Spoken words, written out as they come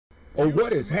or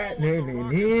what is happening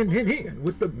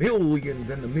with the millions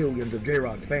and the millions of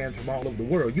J-Rocc's fans from all over the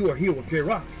world. You are here with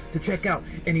J-Rocc to check out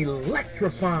an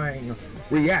electrifying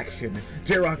reaction.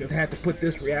 J-Rocc has had to put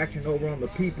this reaction over on the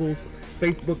people's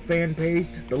Facebook fan page.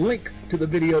 The link to the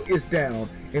video is down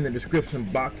in the description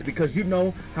box, because you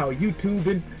know how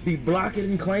YouTube be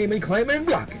blocking and claiming and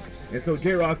blocking. And so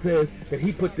J-Rocc says that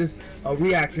he put this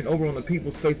reaction over on the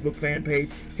people's Facebook fan page.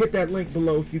 Hit that link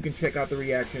below so you can check out the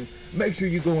reaction. Make sure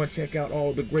you go and check out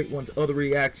all the great ones, other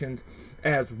reactions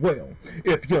as well.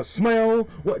 If you smell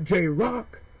what J-Rocc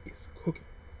is cooking.